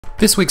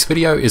This week's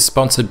video is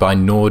sponsored by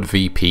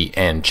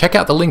NordVPN. Check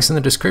out the links in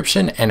the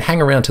description and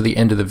hang around to the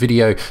end of the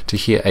video to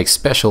hear a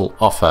special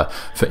offer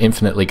for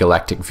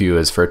InfinitelyGalactic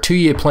viewers for a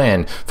 2-year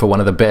plan for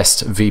one of the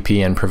best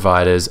VPN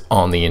providers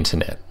on the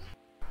internet.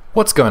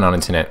 What's going on,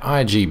 Internet?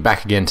 IG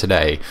back again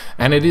today,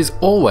 and it is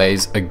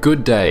always a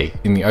good day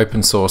in the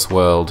open source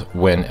world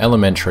when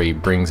Elementary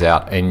brings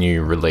out a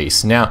new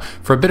release. Now,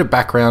 for a bit of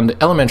background,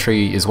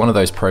 Elementary is one of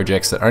those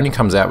projects that only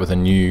comes out with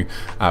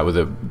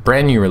a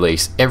brand new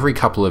release every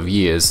couple of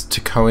years to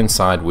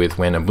coincide with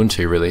when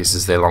Ubuntu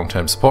releases their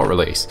long-term support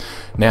release.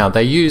 Now,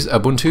 they use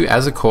Ubuntu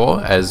as a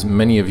core, as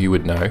many of you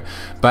would know,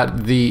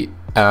 but the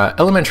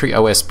Elementary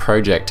OS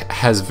project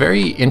has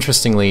very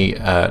interestingly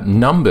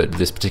numbered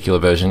this particular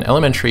version,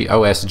 Elementary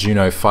OS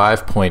Juno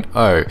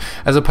 5.0,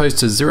 as opposed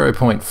to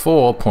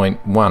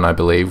 0.4.1, I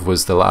believe,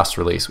 was the last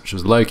release, which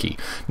was Loki.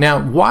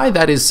 Now, why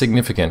that is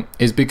significant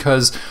is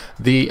because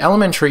the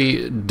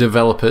Elementary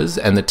developers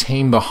and the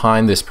team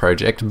behind this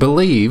project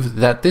believe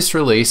that this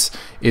release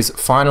is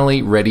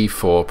finally ready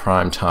for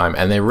prime time,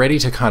 and they're ready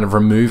to kind of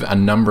remove a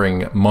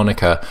numbering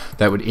moniker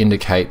that would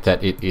indicate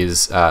that it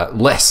is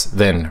less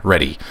than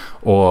ready,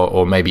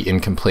 or maybe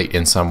incomplete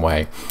in some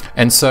way.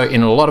 And so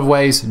in a lot of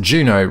ways,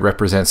 Juno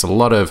represents a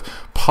lot of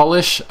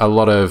polish, a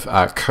lot of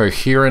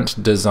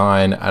coherent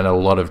design, and a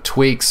lot of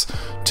tweaks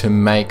to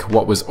make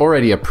what was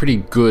already a pretty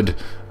good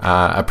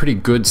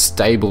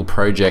stable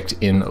project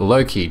in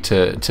Loki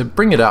to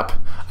bring it up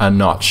a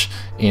notch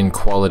in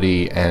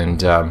quality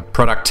and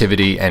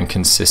productivity and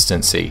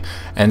consistency.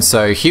 And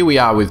so here we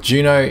are with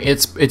Juno.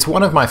 It's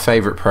one of my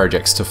favorite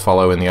projects to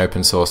follow in the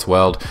open source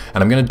world,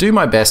 and I'm going to do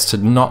my best to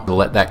not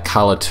let that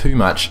color too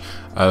much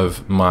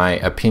of my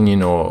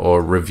opinion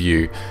or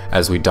review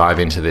as we dive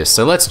into this.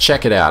 So let's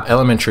check it out.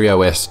 Elementary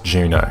OS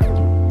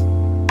Juno.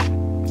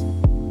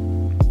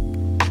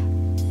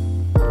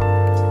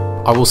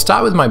 I will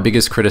start with my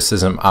biggest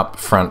criticism up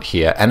front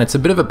here, and it's a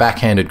bit of a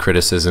backhanded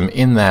criticism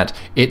in that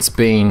it's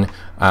been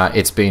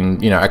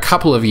a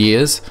couple of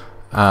years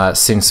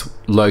since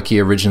Loki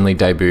originally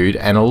debuted,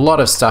 and a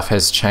lot of stuff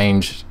has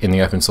changed in the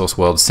open source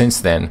world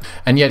since then.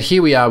 And yet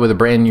here we are with a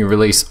brand new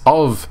release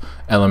of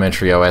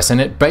Elementary OS,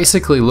 and it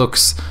basically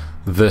looks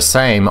the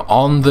same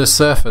on the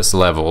surface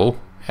level,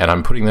 and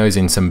I'm putting those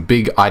in some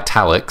big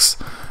italics,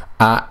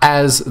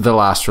 as the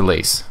last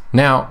release.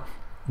 Now,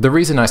 the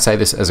reason I say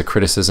this as a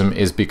criticism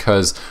is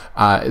because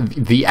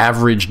the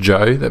average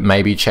Joe that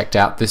maybe checked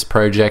out this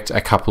project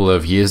a couple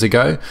of years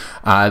ago,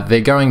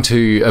 they're going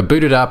to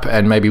boot it up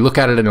and maybe look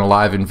at it in a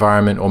live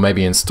environment, or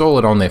maybe install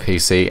it on their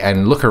PC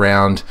and look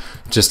around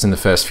just in the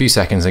first few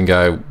seconds and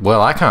go,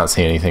 well, I can't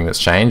see anything that's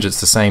changed. It's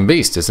the same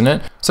beast, isn't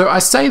it? So I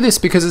say this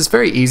because it's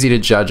very easy to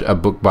judge a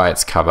book by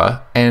its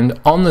cover,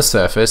 and on the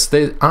surface,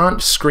 there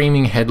aren't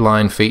screaming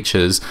headline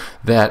features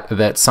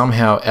that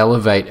somehow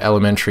elevate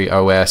Elementary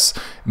OS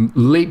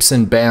leaps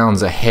and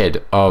bounds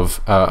ahead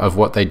of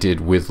what they did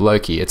with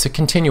Loki. It's a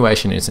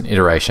continuation, it's an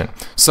iteration.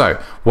 So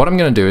what I'm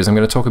going to do is I'm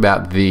going to talk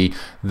about the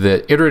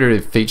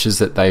iterative features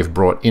that they've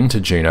brought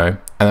into Juno,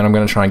 and then I'm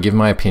going to try and give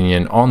my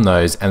opinion on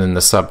those, and then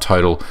the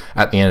subtotal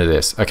at the end of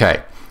this.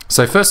 Okay,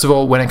 so first of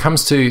all, when it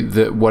comes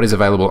to what is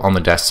available on the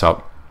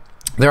desktop,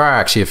 there are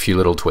actually a few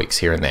little tweaks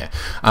here and there.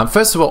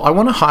 First of all, I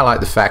want to highlight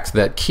the fact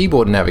that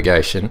keyboard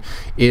navigation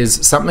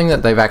is something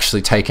that they've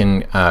actually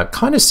taken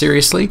kind of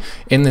seriously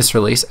in this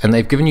release, and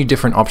they've given you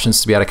different options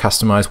to be able to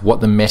customize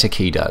what the meta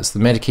key does. The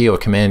meta key or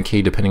command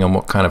key, depending on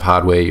what kind of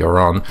hardware you're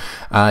on,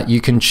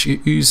 you can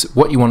choose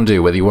what you want to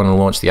do, whether you want to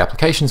launch the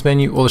applications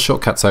menu or the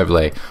shortcuts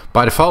overlay.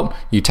 By default,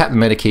 you tap the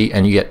meta key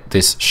and you get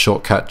this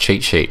shortcut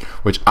cheat sheet,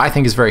 which I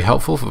think is very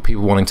helpful for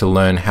people wanting to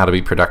learn how to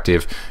be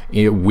productive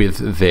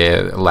with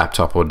their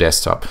laptop or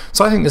desktop.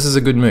 So I think this is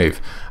a good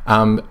move.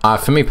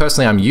 For me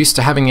personally, I'm used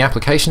to having the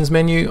applications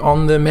menu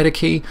on the meta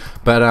key,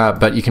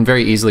 but you can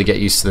very easily get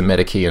used to the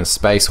meta key in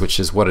space, which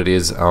is what it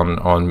is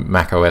on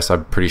Mac OS,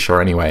 I'm pretty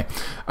sure anyway.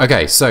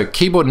 Okay, so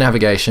keyboard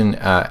navigation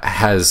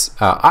has,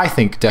 I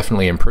think,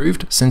 definitely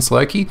improved since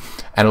Loki,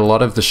 and a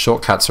lot of the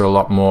shortcuts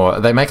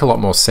are they make a lot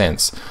more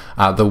sense.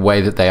 The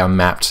way that they are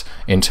mapped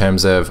in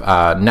terms of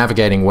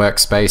navigating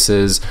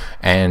workspaces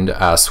and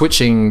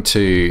switching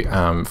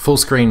to full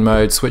screen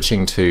mode,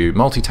 switching to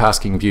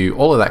multitasking view,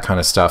 all of that kind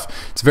of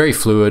stuff. It's very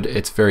fluid,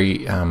 it's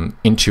very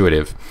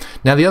intuitive.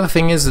 Now the other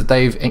thing is that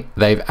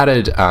they've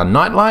added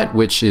Nightlight,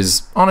 which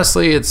is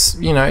honestly,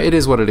 it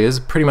is what it is.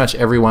 Pretty much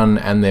everyone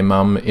and their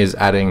mum is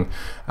adding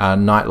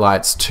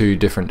Nightlights to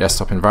different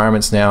desktop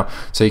environments now,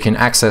 so you can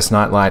access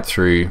Nightlight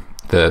through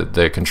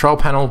the control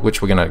panel,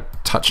 which we're going to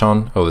touch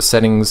on, or the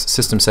settings,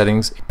 system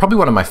settings. Probably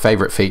one of my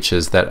favorite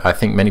features that I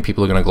think many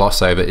people are going to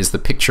gloss over is the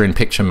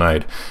picture-in-picture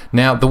mode.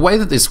 Now, the way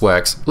that this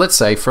works, let's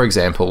say, for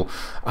example,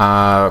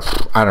 I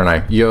don't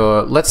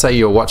know, let's say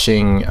you're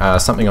watching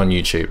something on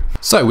YouTube.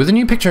 So with the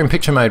new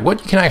picture-in-picture mode,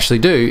 what you can actually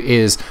do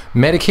is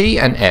meta key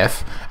and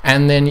F,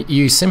 and then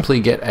you simply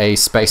get a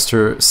space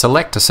to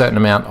select a certain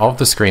amount of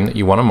the screen that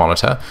you want to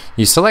monitor.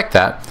 You select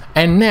that,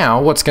 and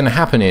now what's going to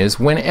happen is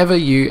whenever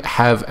you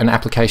have an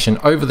application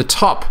over the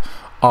top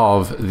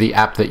of the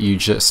app that you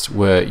just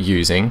were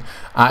using,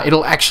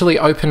 it'll actually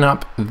open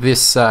up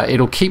this,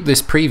 it'll keep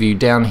this preview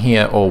down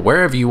here or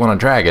wherever you want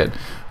to drag it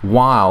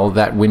while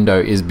that window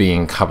is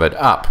being covered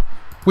up,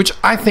 which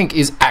I think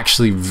is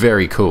actually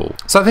very cool.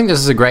 So I think this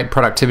is a great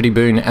productivity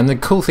boon, and the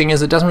cool thing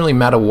is it doesn't really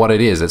matter what it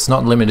is. It's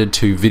not limited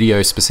to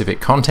video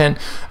specific content,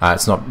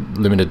 it's not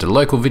limited to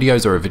local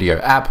videos or a video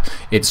app.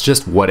 It's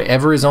just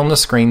whatever is on the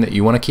screen that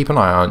you want to keep an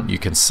eye on, you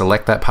can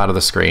select that part of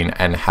the screen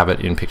and have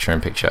it in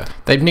picture-in-picture.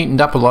 They've neatened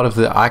up a lot of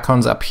the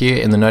icons up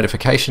here in the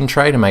notification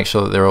tray to make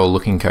sure that they're all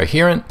looking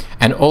coherent,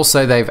 and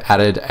also they've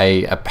added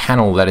a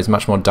panel that is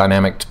much more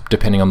dynamic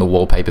depending on the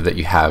wallpaper that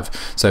you have.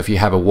 So if you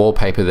have a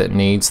wallpaper that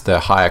needs the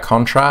higher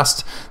contrast,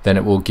 then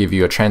it will give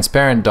you a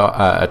transparent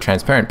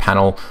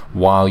panel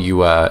while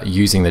you are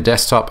using the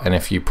desktop, and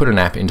if you put an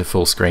app into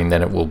full screen,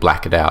 then it will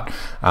black it out.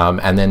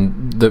 And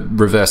then the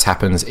reverse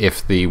happens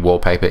if the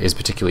wallpaper is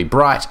particularly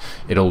bright.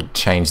 It'll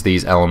change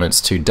these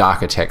elements to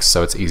darker text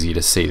so it's easier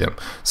to see them.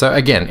 So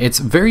again, it's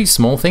very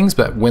small things,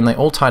 but when they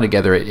all tie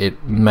together,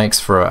 it makes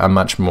for a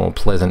much more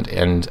pleasant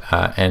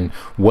and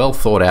well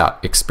thought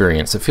out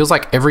experience. It feels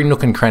like every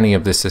nook and cranny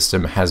of this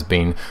system has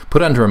been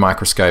put under a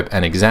microscope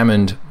and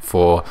examined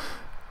for,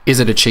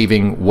 is it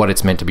achieving what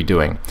it's meant to be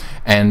doing?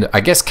 And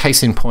I guess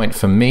case in point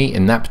for me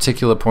in that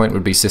particular point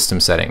would be system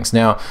settings.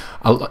 Now,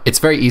 it's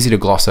very easy to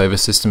gloss over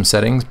system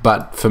settings,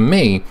 but for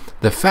me,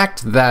 the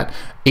fact that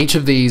each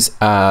of these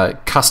are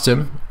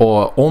custom,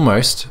 or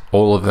almost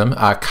all of them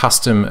are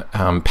custom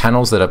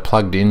panels that are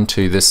plugged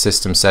into this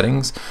system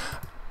settings,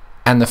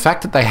 and the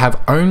fact that they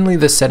have only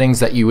the settings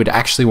that you would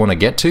actually want to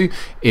get to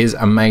is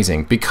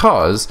amazing,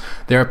 because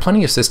there are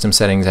plenty of system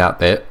settings out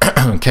there,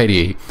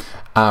 KDE,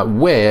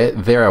 where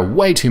there are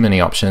way too many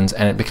options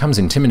and it becomes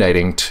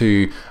intimidating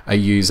to a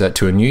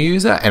new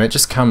user, and it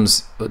just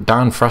comes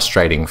darn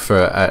frustrating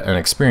for an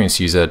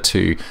experienced user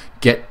to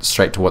get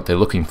straight to what they're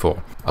looking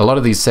for. A lot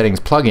of these settings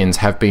plugins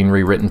have been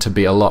rewritten to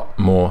be a lot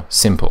more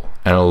simple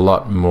and a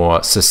lot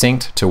more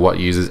succinct to what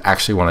users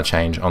actually want to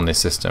change on this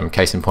system.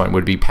 Case in point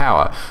would be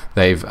power.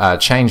 They've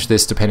changed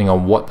this depending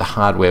on what the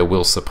hardware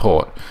will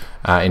support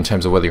in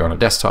terms of whether you're on a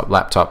desktop,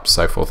 laptop,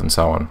 so forth and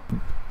so on.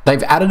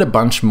 They've added a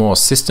bunch more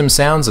system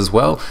sounds as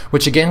well,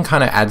 which again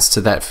kind of adds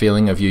to that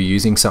feeling of you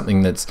using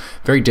something that's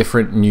very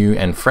different, new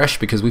and fresh,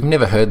 because we've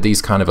never heard these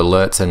kind of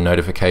alerts and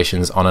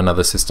notifications on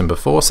another system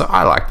before, so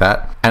I like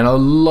that. And a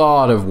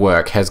lot of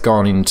work has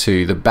gone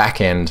into the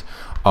back end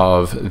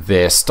of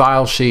their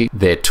style sheet,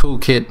 their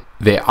toolkit,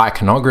 their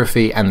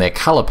iconography, and their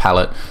color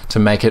palette to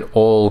make it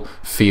all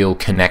feel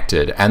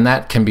connected. And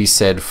that can be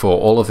said for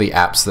all of the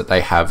apps that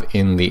they have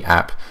in the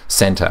App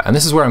Center. And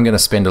this is where I'm going to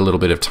spend a little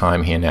bit of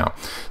time here now.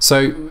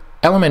 So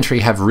Elementary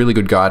have really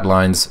good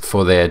guidelines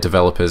for their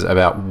developers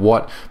about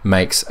what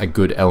makes a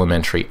good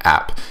Elementary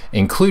app,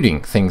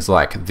 including things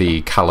like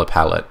the color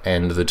palette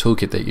and the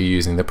toolkit that you're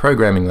using, the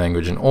programming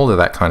language, and all of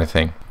that kind of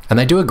thing. And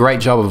they do a great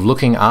job of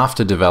looking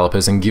after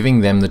developers and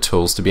giving them the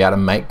tools to be able to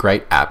make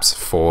great apps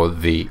for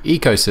the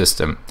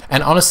ecosystem.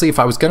 And honestly, if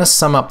I was going to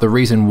sum up the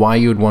reason why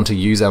you would want to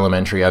use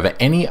Elementary over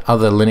any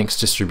other Linux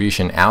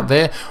distribution out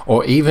there,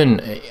 or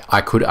even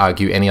I could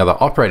argue any other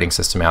operating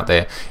system out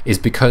there, is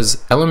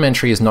because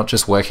Elementary is not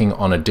just working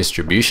on a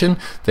distribution,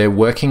 they're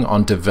working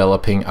on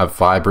developing a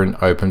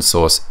vibrant open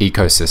source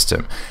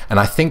ecosystem. And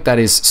I think that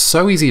is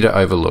so easy to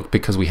overlook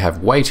because we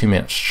have way too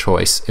much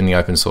choice in the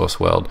open source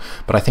world.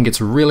 But I think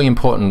it's really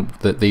important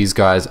that these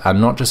guys are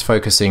not just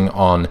focusing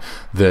on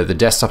the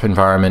desktop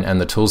environment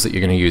and the tools that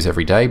you're going to use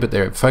every day, but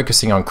they're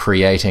focusing on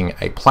creating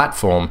a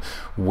platform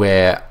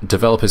where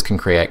developers can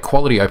create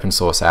quality open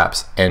source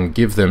apps and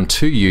give them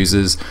to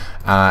users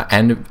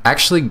and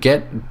actually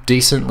get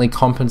decently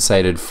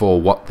compensated for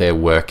what their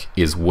work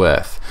is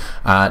worth.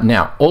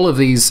 Now, all of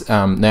these,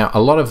 now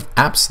a lot of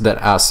apps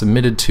that are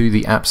submitted to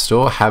the App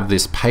Store have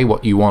this pay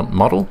what you want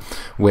model,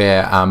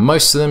 where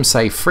most of them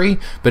say free,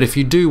 but if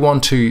you do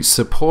want to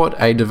support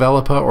a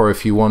developer or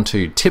if you want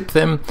to tip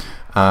them,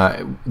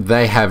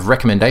 they have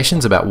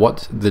recommendations about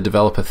what the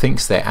developer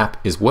thinks their app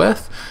is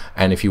worth,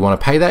 and if you want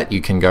to pay that,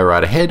 you can go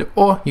right ahead,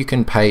 or you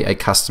can pay a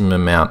custom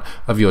amount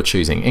of your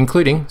choosing,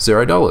 including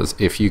 $0.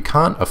 If you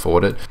can't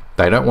afford it,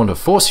 they don't want to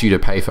force you to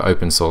pay for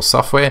open source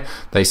software.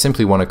 They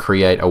simply want to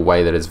create a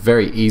way that is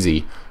very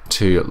easy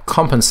to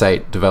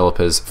compensate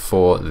developers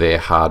for their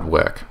hard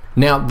work.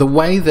 Now, the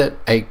way that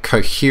a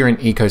coherent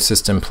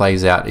ecosystem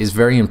plays out is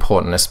very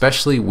important,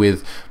 especially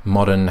with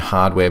modern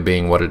hardware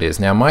being what it is.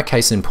 Now, my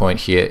case in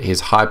point here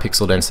is high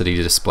pixel density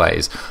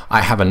displays.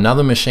 I have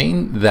another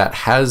machine that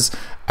has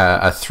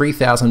a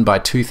 3000 by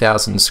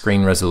 2000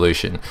 screen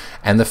resolution,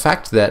 and the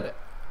fact that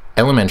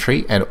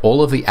Elementary and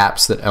all of the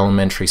apps that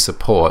Elementary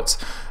supports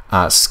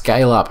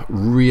scale up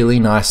really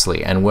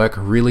nicely and work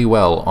really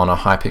well on a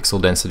high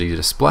pixel density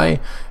display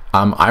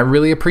I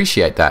really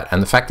appreciate that,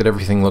 and the fact that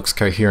everything looks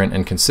coherent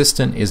and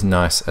consistent is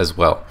nice as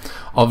well.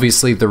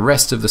 Obviously, the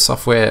rest of the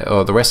software,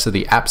 or the rest of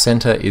the App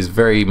Center, is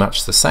very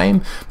much the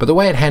same, but the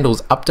way it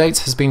handles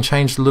updates has been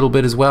changed a little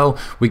bit as well.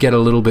 We get a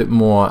little bit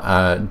more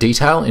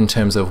detail in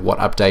terms of what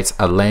updates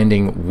are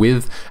landing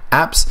with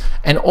apps.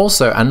 And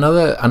also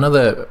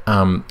another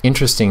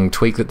interesting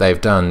tweak that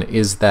they've done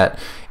is that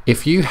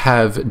if you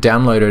have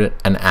downloaded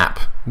an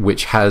app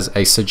which has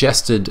a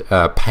suggested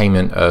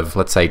payment of,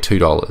 let's say,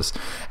 $2,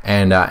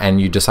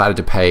 and you decided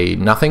to pay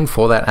nothing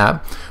for that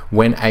app,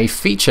 when a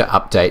feature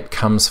update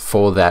comes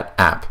for that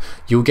app,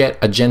 you'll get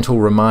a gentle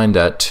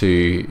reminder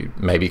to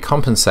maybe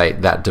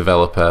compensate that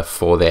developer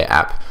for their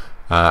app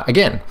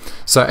again.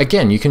 So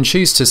again, you can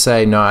choose to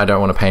say, no, I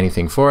don't want to pay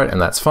anything for it, and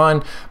that's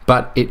fine.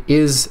 But it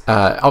is,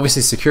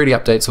 obviously security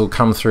updates will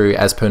come through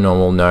as per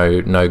normal,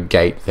 no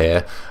gate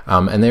there.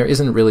 And there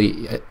isn't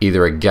really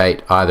either a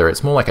gate either.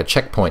 It's more like a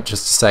checkpoint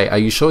just to say, are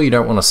you sure you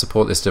don't want to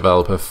support this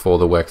developer for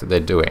the work that they're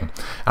doing?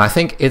 And I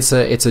think it's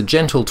a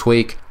gentle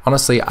tweak.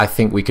 Honestly, I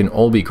think we can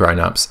all be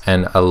grown-ups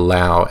and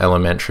allow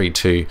Elementary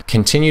to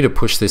continue to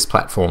push this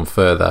platform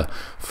further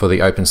for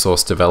the open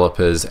source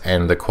developers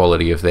and the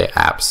quality of their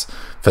apps.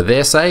 For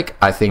their sake,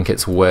 I think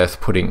it's worth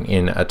putting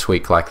in a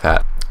tweak like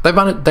that.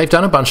 They've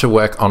done a bunch of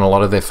work on a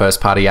lot of their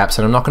first-party apps,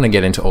 and I'm not going to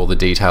get into all the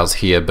details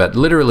here, but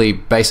literally,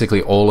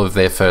 basically all of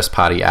their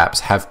first-party apps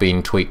have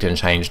been tweaked and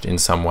changed in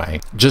some way.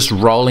 Just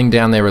rolling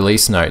down their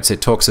release notes,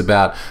 it talks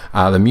about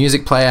the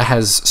music player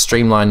has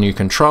streamlined new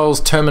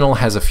controls, Terminal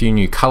has a few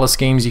new color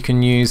schemes you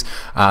can use,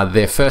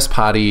 their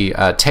first-party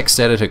text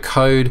editor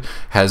code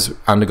has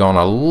undergone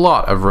a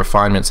lot of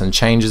refinements and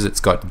changes. It's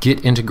got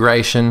Git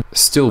integration,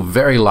 still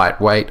very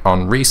lightweight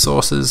on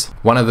resources.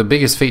 One of the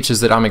biggest features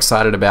that I'm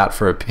excited about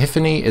for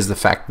Epiphany is the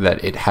fact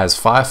that it has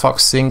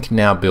Firefox Sync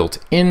now built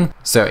in.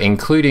 So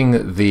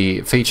including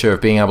the feature of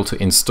being able to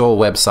install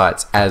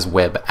websites as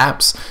web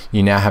apps,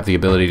 you now have the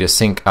ability to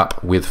sync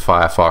up with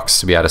Firefox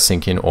to be able to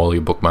sync in all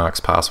your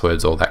bookmarks,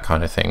 passwords, all that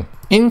kind of thing.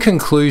 In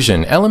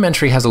conclusion,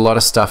 Elementary has a lot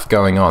of stuff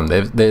going on.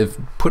 They've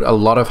put a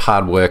lot of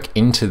hard work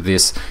into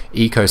this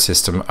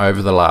ecosystem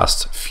over the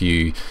last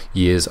few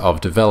years of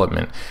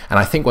development. And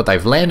I think what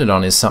they've landed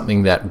on is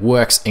something that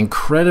works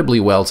incredibly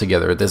well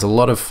together. There's a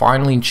lot of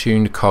finely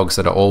tuned cogs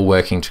that are all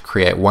working to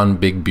create one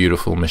big,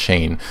 beautiful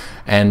machine.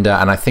 And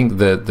I think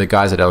the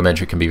guys at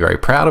Elementary can be very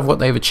proud of what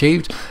they've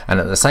achieved. And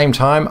at the same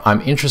time,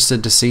 I'm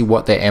interested to see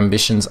what their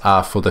ambitions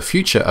are for the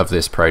future of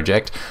this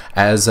project.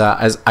 As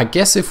I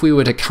guess if we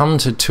were to come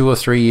to 2 or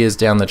 3 years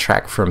down the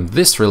track from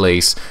this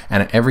release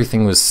and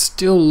everything was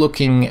still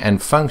looking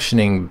and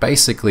functioning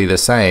basically the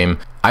same,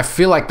 I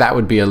feel like that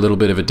would be a little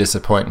bit of a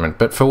disappointment.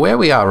 But for where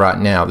we are right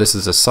now, this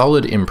is a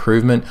solid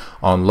improvement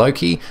on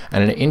Loki,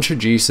 and it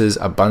introduces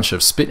a bunch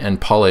of spit and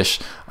polish,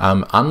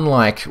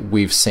 unlike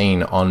we've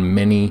seen on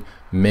many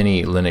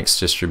Linux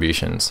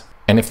distributions.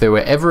 And if there were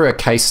ever a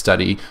case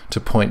study to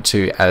point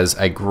to as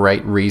a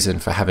great reason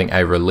for having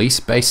a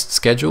release-based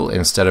schedule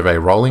instead of a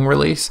rolling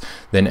release,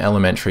 then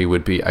Elementary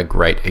would be a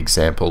great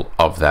example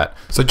of that.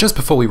 So just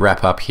before we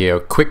wrap up here,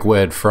 a quick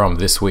word from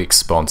this week's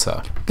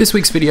sponsor. This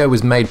week's video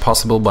was made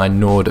possible by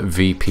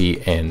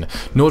NordVPN.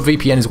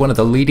 NordVPN is one of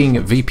the leading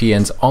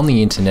VPNs on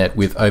the internet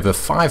with over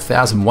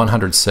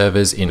 5,100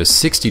 servers in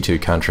 62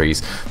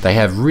 countries. They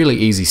have really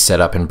easy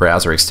setup and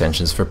browser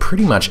extensions for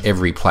pretty much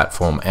every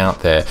platform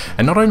out there.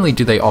 And not only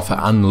do they offer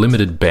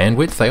unlimited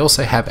bandwidth, they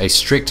also have a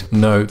strict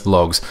no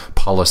logs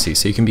policy,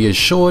 so you can be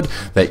assured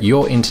that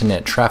your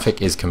internet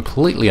traffic is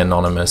completely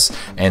anonymous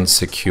and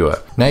secure.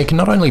 Now, you can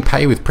not only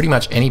pay with pretty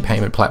much any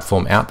payment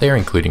platform out there,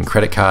 including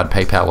credit card,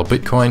 PayPal or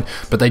Bitcoin,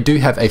 but they do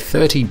have a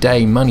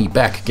 30-day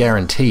money-back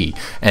guarantee.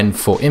 And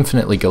for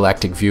Infinitely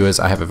Galactic viewers,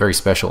 I have a very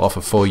special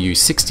offer for you,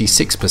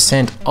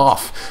 66%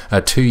 off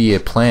a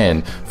 2-year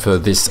plan for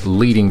this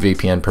leading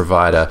VPN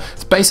provider.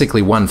 It's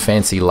basically one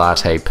fancy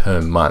latte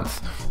per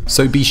month.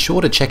 So be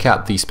sure to check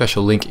out the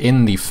special link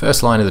in the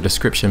first line of the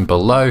description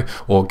below,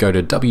 or go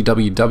to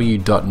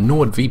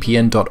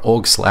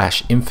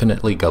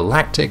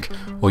www.nordvpn.org/infinitelygalactic,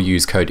 or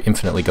use code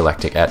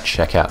InfinitelyGalactic at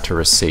checkout to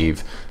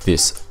receive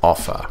this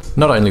offer.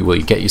 Not only will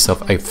you get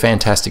yourself a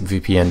fantastic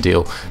VPN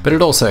deal, but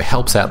it also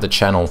helps out the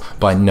channel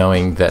by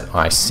knowing that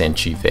I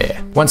sent you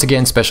there. Once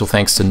again, special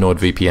thanks to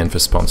NordVPN for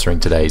sponsoring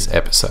today's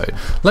episode.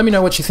 Let me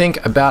know what you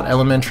think about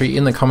Elementary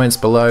in the comments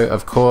below,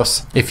 of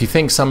course. If you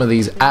think some of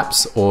these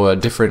apps or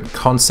different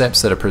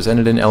concepts that are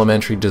presented in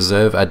Elementary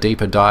deserve a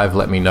deeper dive,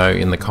 let me know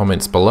in the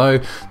comments below.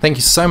 Thank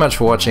you so much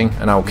for watching,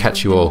 and I will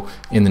catch you all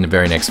in the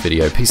very next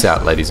video. Peace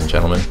out, ladies and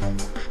gentlemen.